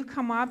Lindsay, will you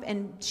come up?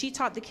 And she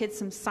taught the kids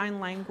some sign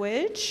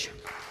language.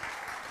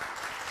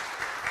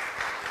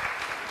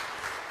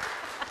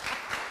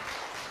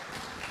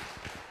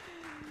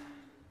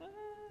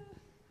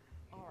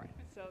 All right,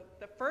 so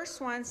the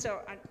first one,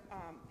 here.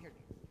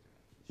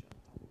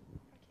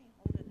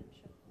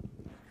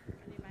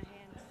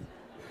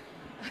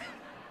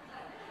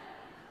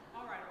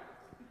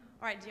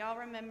 All right, do y'all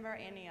remember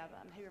any of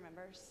them? Who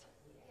remembers?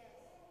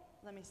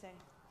 Let me see.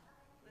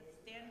 Let's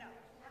stand up.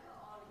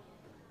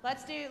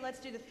 Let's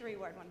do the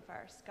 3-word one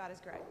first. God is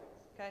great.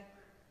 Okay?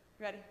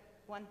 Ready?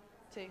 1,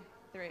 2,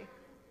 3.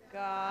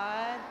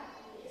 God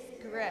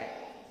is great.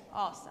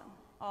 Awesome.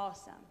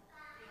 Awesome.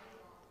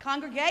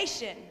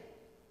 Congregation.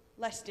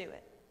 Let's do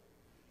it.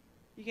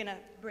 You're going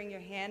to bring your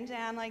hand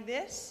down like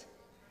this,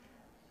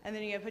 and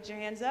then you're going to put your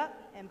hands up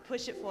and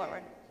push it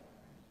forward.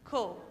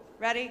 Cool.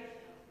 Ready?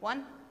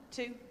 1,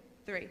 2,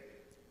 3.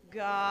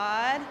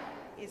 God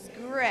is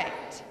great.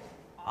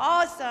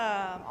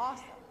 Awesome.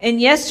 Awesome. In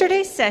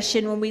yesterday's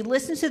session, when we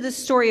listened to the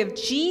story of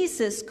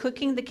Jesus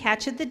cooking the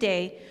catch of the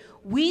day,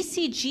 we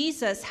see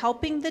Jesus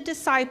helping the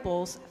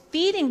disciples,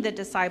 feeding the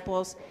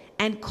disciples,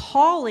 and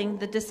calling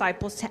the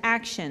disciples to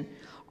action.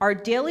 Our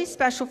daily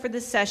special for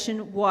this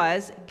session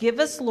was, Give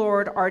us,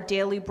 Lord, our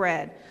daily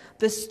bread.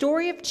 The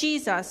story of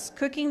Jesus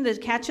cooking the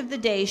catch of the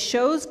day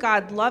shows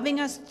God loving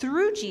us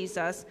through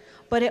Jesus,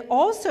 but it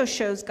also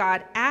shows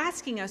God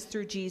asking us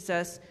through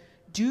Jesus,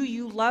 do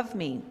you love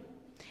me?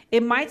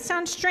 It might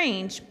sound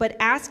strange, but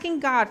asking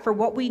God for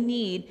what we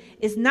need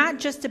is not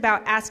just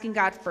about asking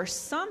God for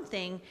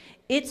something.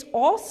 It's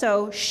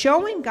also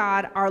showing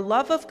God our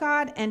love of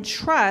God and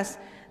trust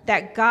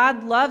that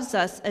God loves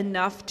us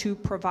enough to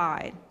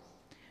provide.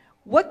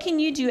 What can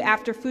you do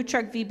after Food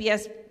Truck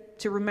VBS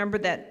to remember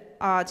that,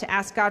 to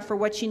ask God for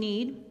what you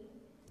need?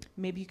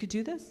 Maybe you could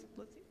do this.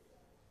 Let's see.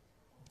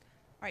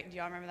 All right, do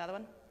y'all remember the other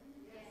one?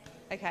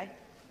 Okay.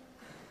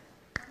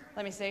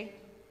 Let me see.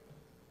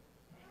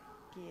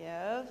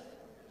 Give,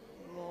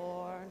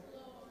 Lord,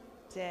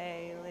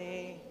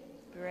 daily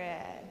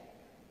bread.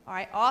 All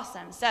right,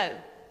 awesome. So,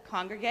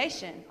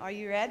 congregation, are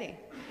you ready?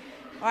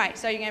 All right,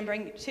 so you're going to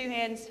bring 2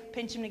 hands,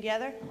 pinch them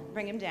together,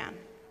 bring them down.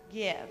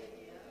 Give.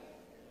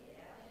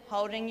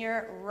 Holding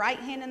your right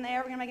hand in the air,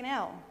 we're going to make an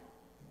L.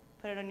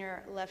 Put it on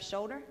your left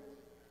shoulder.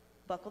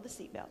 Buckle the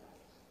seatbelt.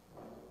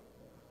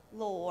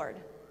 Lord.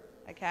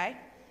 Okay?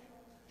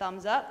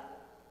 Thumbs up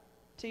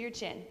to your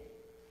chin.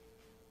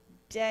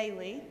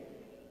 Daily.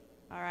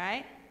 All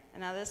right?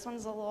 And now this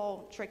one's a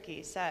little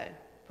tricky. So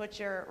put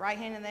your right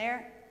hand in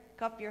there.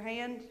 Cup your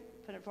hand.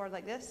 Put it forward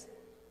like this.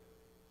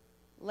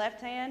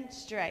 Left hand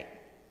straight.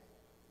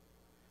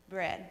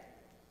 Bread.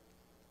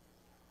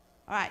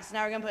 All right, so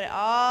now we're going to put it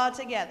all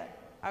together.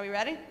 Are we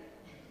ready?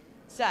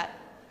 So,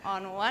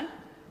 on 1,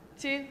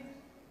 2,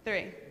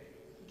 3.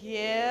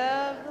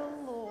 Give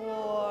the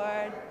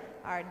Lord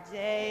our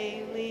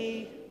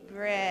daily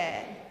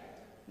bread.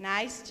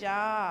 Nice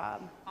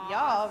job. Awesome.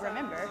 Y'all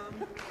remember.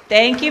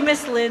 Thank you,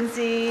 Miss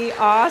Lindsay.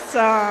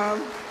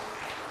 Awesome.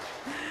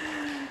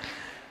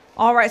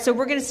 All right, so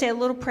we're going to say a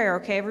little prayer,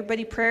 okay?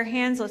 Everybody, prayer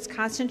hands. Let's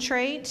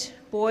concentrate.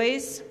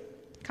 Boys,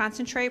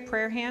 concentrate,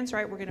 prayer hands,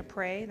 right? We're going to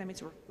pray. That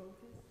means we're focused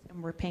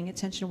and we're paying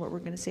attention to what we're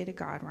going to say to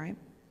God, right?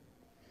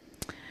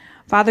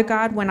 Father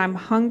God, when I'm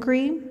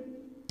hungry,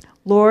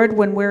 Lord,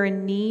 when we're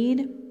in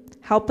need,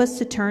 help us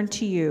to turn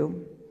to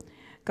you.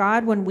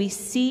 God, when we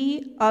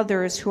see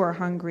others who are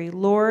hungry,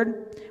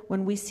 Lord,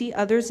 when we see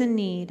others in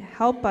need,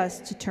 help us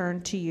to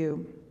turn to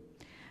you.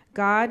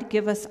 God,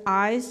 give us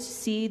eyes to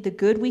see the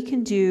good we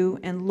can do,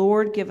 and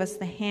Lord, give us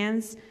the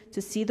hands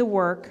to see the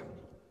work.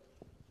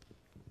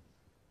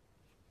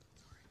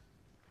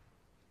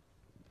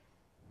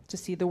 To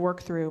see the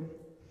work through.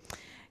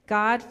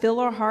 God,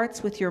 fill our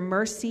hearts with your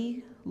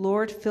mercy.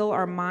 Lord, fill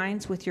our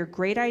minds with your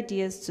great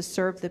ideas to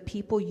serve the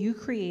people you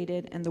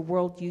created and the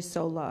world you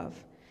so love.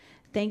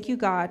 Thank you,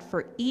 God,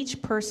 for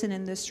each person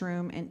in this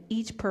room and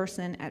each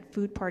person at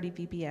Food Party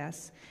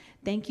VBS.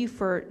 Thank you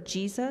for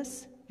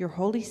Jesus. your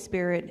Holy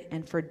Spirit,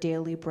 and for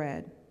daily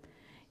bread.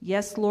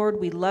 Yes, Lord,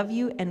 we love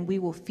you, and we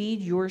will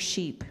feed your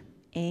sheep.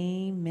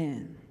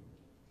 Amen.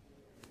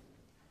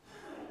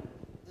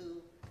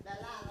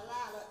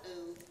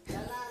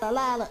 La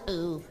la la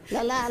ooh,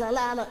 la la la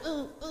la la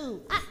ooh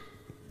ooh. Ah.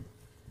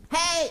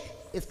 Hey,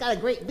 it's got a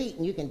great beat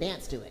and you can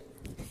dance to it.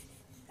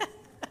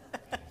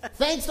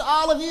 Thanks to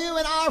all of you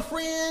and our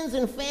friends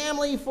and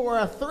family for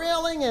a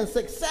thrilling and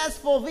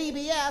successful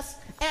VBS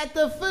at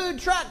the food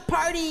truck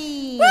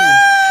party. Woo!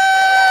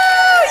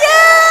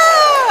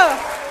 Yeah!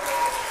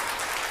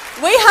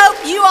 We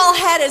hope you all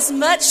had as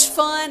much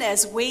fun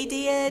as we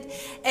did.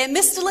 And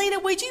Miss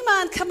Delina, would you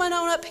mind coming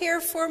on up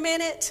here for a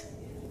minute?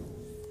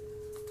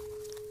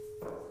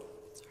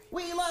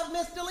 We love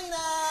Miss Delina.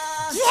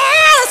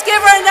 Yeah, let's give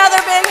her another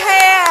big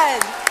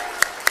hand.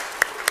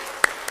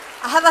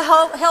 I have a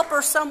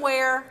helper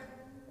somewhere.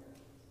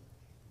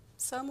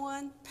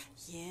 Someone?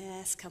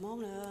 Yes, come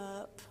on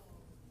up.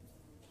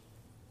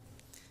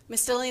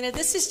 Miss Delina,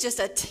 this is just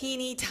a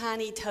teeny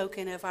tiny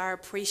token of our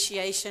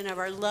appreciation, of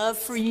our love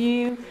for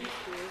you.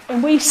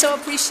 And we so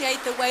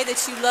appreciate the way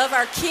that you love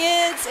our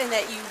kids and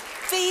that you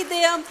feed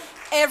them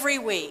every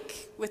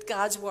week with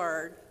God's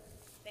Word.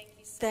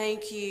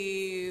 Thank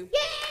you. Yay!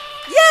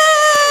 Yay!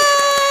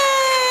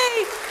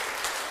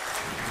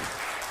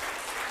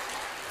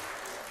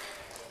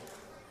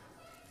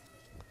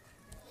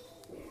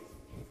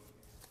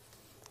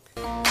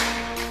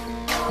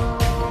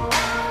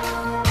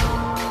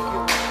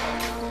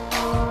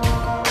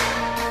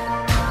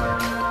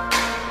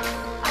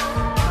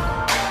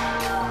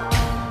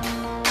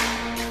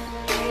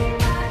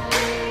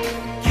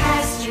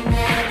 Cast your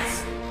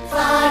nets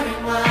far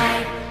and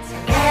wide,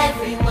 tell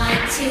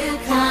everyone to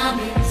come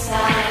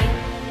inside.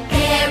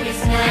 There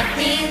is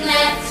nothing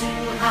left to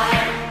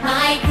hide,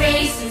 my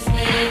grace is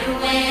made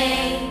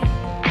away.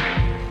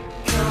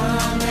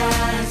 Come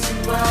as you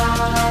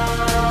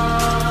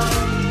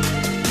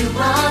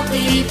won't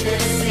leave the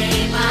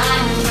same,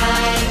 I'm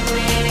right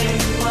where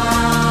you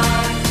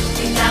are,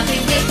 and I'll be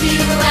with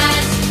you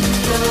as you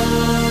go.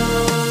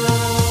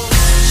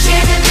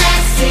 Share the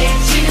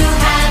message you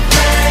have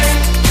heard,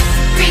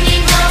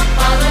 bringing hope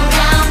all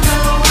around the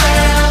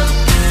world.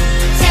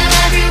 Tell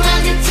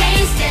everyone to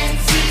taste and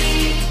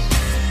see,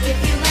 if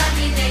you love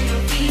me then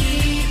you'll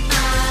feed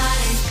my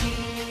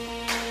sheep.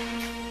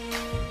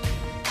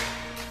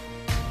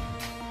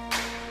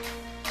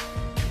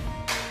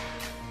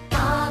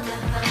 All the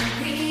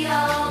hungry,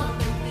 all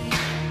the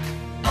weak,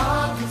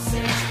 all who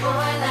search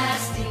for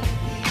lasting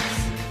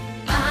peace,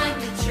 find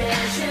the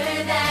treasure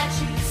that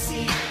you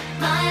seek,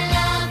 my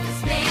love has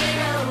made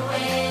a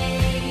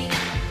way.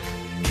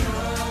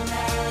 Come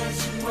as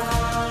you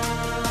are,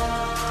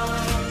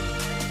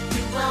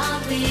 you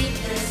won't leave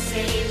the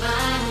same,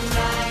 I'm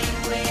right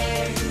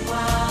where you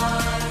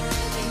are,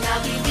 and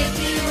I'll be with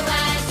you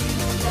as you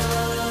go.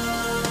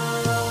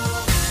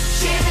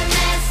 Share the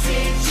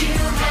message you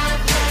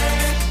have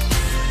heard,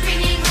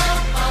 bringing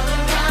hope all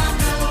around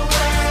the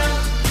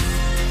world.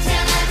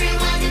 Tell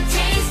everyone to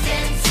taste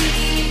and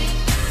see,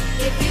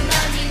 if you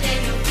love me then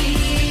you'll be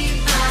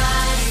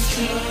my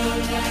sheep.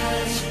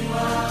 As you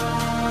are,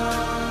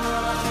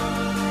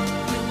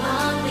 you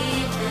won't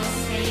leave the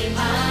same,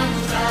 I'm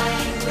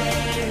right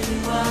where you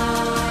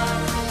are,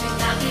 and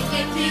I'll be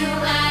with you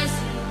as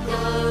you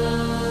go.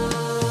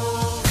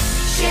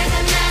 Share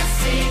the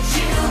message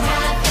you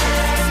have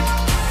heard,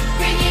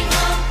 bringing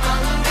hope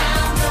all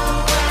around the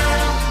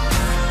world.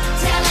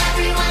 Tell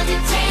everyone to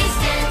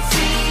taste and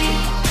see,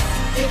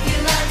 if you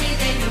love me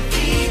then you'll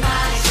be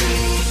my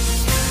sheep.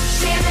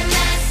 Share the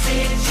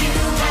message you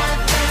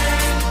have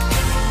heard,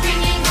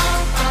 bringing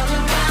hope all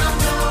around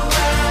the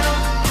world.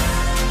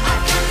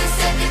 I've come to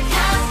set the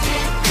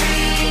captive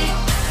free,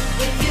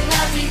 if you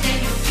love me then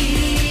you'll be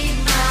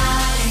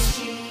my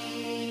sheep.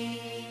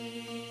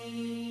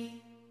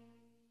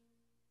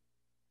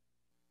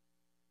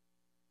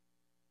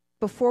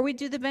 Before we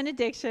do the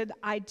benediction,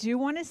 I do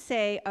want to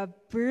say a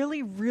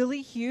really,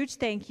 really huge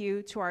thank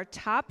you to our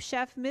top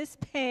chef, Miss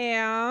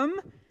Pam.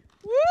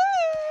 Woo!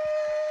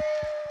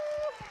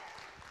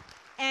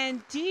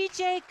 And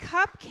DJ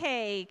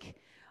Cupcake.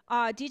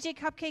 DJ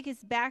Cupcake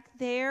is back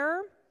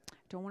there.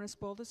 Don't want to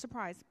spoil the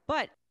surprise,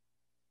 but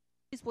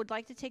would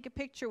like to take a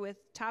picture with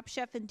Top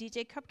Chef and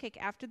DJ Cupcake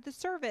after the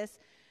service.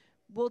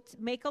 We'll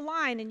make a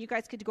line, and you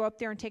guys could go up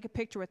there and take a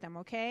picture with them,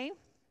 okay?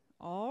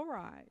 All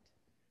right.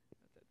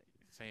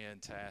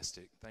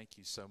 Fantastic. Thank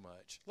you so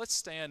much. Let's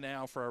stand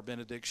now for our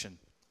benediction.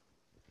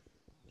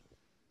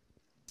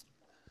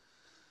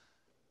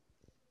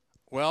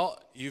 Well,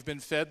 you've been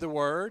fed the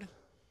word.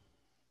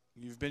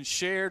 You've been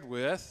shared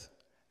with.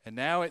 And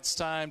now it's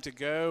time to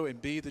go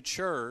and be the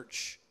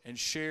church and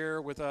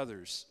share with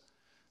others.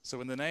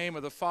 So in the name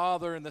of the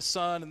Father and the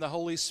Son and the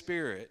Holy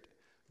Spirit,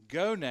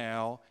 go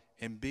now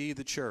and be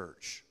the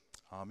church.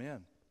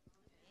 Amen.